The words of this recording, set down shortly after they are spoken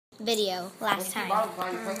video last time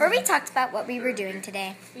where we talked about what we were doing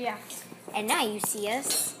today. Yeah. And now you see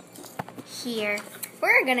us here.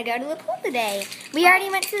 We're going to go to the pool today. We already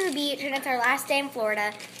went to the beach, and it's our last day in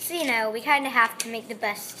Florida. So, you know, we kind of have to make the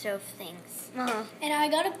best of things. And I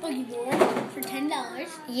got a boogie board for $10.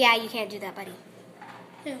 Yeah, you can't do that, buddy.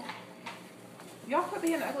 Who? Y'all quit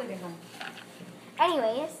being ugly to him.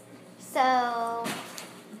 Anyways, so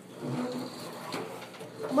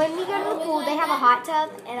when we go to the pool, they have a hot tub,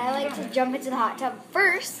 and I like to jump into the hot tub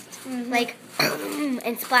first, like,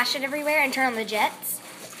 and splash it everywhere and turn on the jets.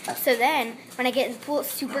 So then, when I get in the pool,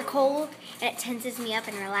 it's super cold, and it tenses me up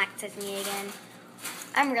and relaxes me again.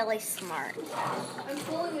 I'm really smart. I'm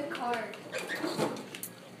pulling a card.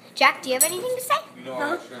 Jack, do you have anything to say? No,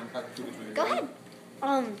 I'm actually going to pack 2 to 3 Go ahead.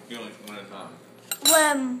 You only one at a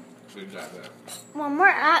time. When we're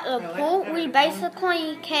at the pool, we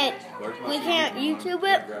basically can't YouTube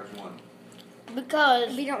it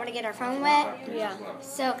because We don't want to get our phone wet. yeah.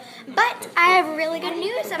 So, but I have really good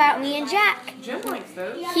news about me and Jack. Jim likes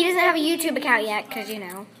those. He doesn't have a YouTube account yet because, you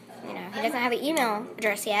know, he doesn't have an email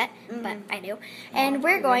address yet, but I do. And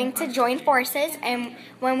we're going to join forces, and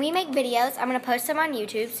when we make videos, I'm going to post them on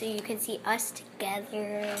YouTube so you can see us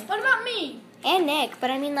together. What about me? And Nick,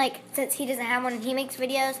 but I mean, like, since he doesn't have one and he makes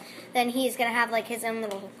videos, then he's going to have, like, his own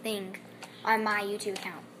little thing on my YouTube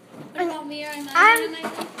account. What about me?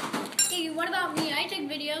 Hey, what about me? I take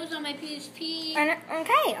videos on my PSP. And,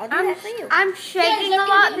 okay, I'll do that for you. I'm shaking a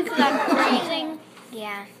lot because I'm freezing.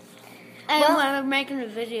 Yeah. And Well- when we're making a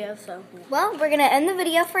video, so. Well, we're going to end the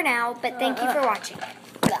video for now, but thank you for watching.